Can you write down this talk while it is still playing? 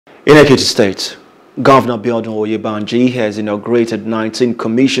In Ekiti State, Governor Biodun Oyebanji has inaugurated 19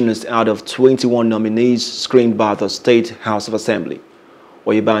 commissioners out of 21 nominees screened by the State House of Assembly.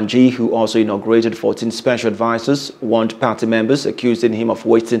 Oyebanji, who also inaugurated 14 special advisors, warned party members accusing him of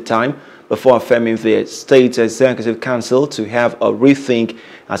wasting time before affirming the State Executive Council to have a rethink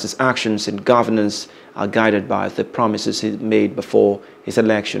as his actions in governance are guided by the promises he made before his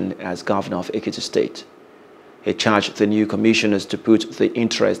election as governor of Ekiti State. He charged the new commissioners to put the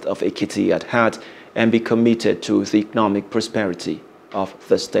interest of Ekiti at heart and be committed to the economic prosperity of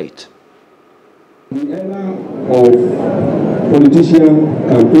the state. The era of politician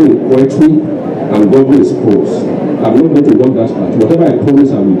campaign poetry and government sports, I'm not going to walk that path. Whatever I promise,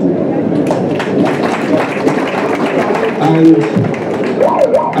 I will do. And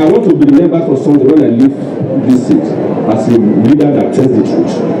I want to be remembered for something when I leave this seat as a leader that tells the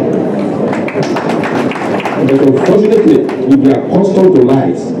truth. But unfortunately, if you are accustomed to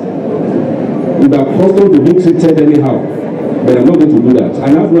lies, if you are accustomed to being treated anyhow, but I'm not going to do that. I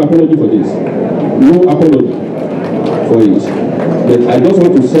have no apology for this. No apology for it. But I just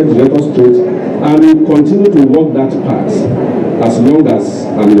want to set the record straight and will continue to walk that path as long as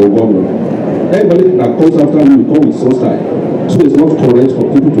I'm your governor. Anybody that comes after me will come with some style. So it's not correct for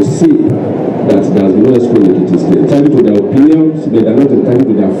people to say that there has been no school in Ekiti State. Entitled to their opinions, they are not entitled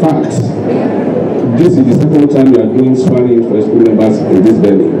to their facts. This is the second time we are doing swearing for school members in this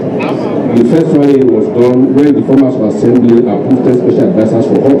venue. The first swearing was done when the former assembly approved 10 special advisors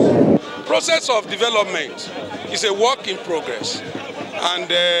for us. Process of development is a work in progress, and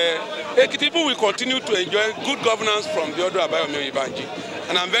Ekiti people will continue to enjoy good governance from Biodun Oyebanji,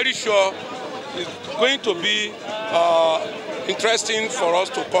 and I'm very sure it's going to be interesting for us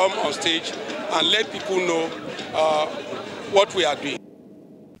to come on stage and let people know what we are doing.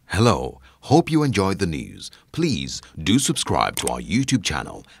 Hello, hope you enjoyed the news. Please do subscribe to our YouTube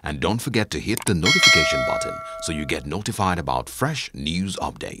channel and don't forget to hit the notification button so you get notified about fresh news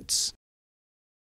updates.